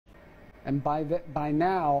And by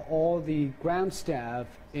now, all the ground staff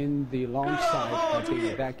in the launch site have been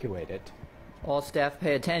evacuated. All staff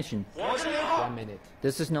pay attention. 1 minute.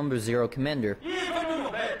 This is number 0, Commander.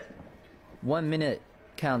 1 minute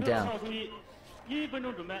countdown.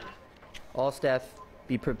 All staff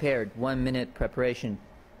be prepared. 1 minute preparation.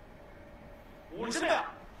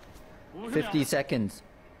 50 seconds.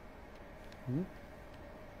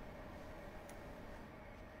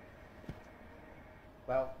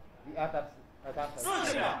 Well, the atop is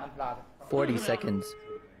unplugged. 40 seconds.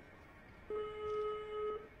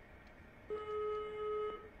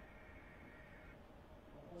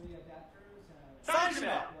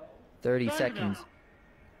 30 seconds.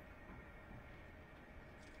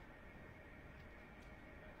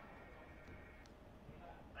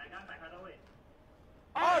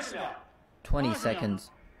 20 seconds.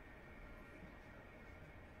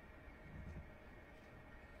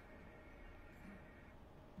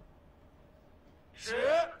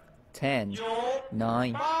 10,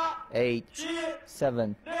 9, 8,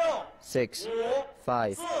 7, 6,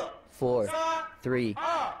 5, 4, 3,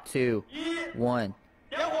 2, 1.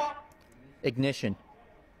 Ignition.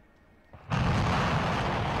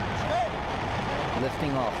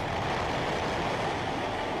 Lifting off.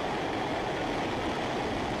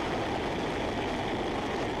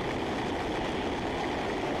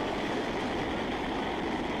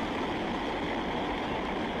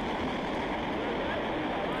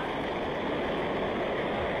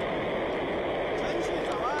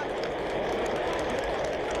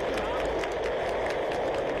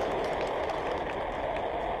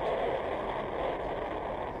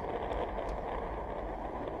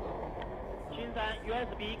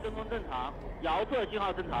 USB 跟踪正常，遥测信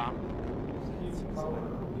号正常。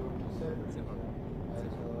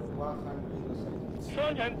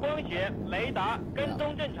双层光学雷达跟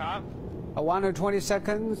踪正常。 120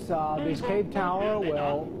 seconds, the escape tower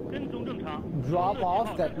will drop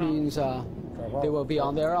off. That means they will be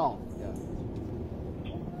on their own.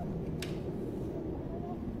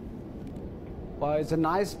 Well, it's a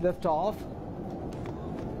nice liftoff.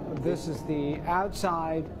 This is the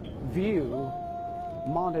outside view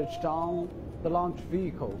mounted on the launch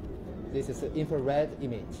vehicle. This is an infrared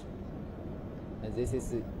image, and this is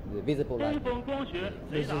the visible light.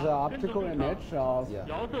 This is an optical image of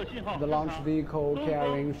the launch vehicle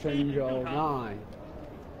carrying Shenzhou 9.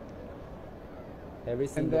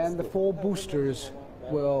 Everything And then the 4 boosters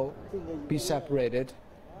will be separated.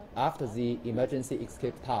 After the emergency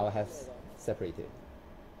escape tower has separated.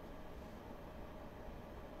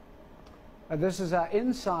 This is an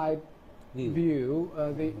inside view,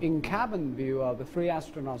 the in-cabin view of the 3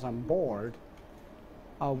 astronauts on board.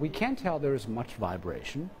 We can't tell there is much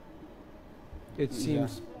vibration. It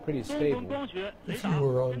seems pretty stable. If you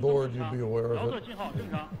were on board, you'd be aware of it.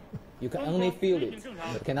 You can only feel it,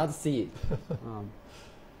 but cannot see it.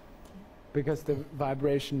 Because the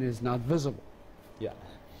vibration is not visible. Yeah.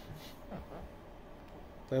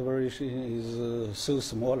 Vibration is so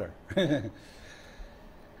smaller.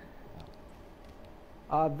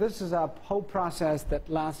 This is a whole process that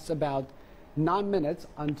lasts about 9 minutes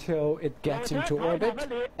until it gets into orbit.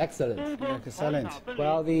 Excellent. Excellent.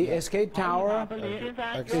 Well, the escape tower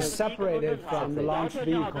is separated from the launch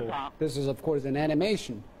vehicle. This is, of course, an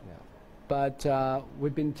animation. Yeah. But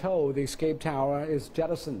we've been told the escape tower is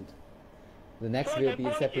jettisoned. The next will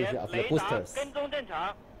be separation of the boosters.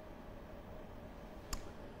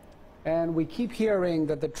 And we keep hearing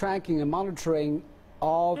that the tracking and monitoring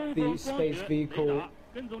of the space vehicle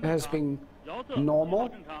has been normal.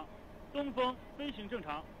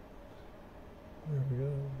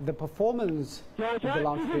 The performance of the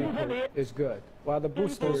launch vehicle is good, while the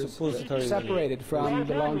boosters are separated from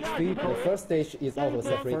the launch vehicle. The first stage is also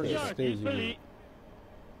separated.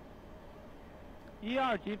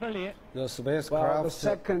 The spacecraft. Well, the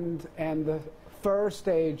second and the first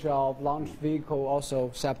stage of launch vehicle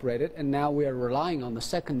also separated, and now we are relying on the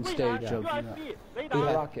second stage of the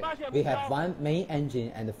rocket. We have 1 main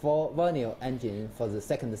engine and 4 vernier engine for the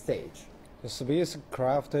second stage. The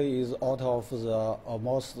spacecraft is out of the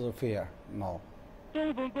atmosphere now.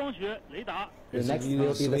 The next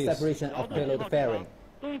will be the separation of payload fairing.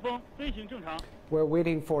 We're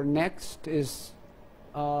waiting for next is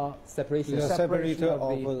Separation the separation of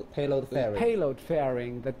the payload fairing. payload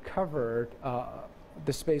fairing that covered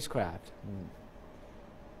the spacecraft.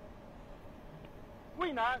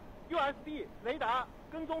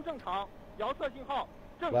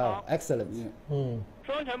 Wow, excellent.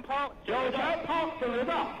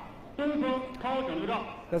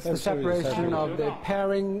 That's the separation of the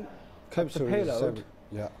pairing of the payload.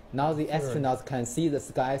 Yeah. Now the astronauts can see the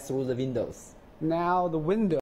sky through the windows. Now the window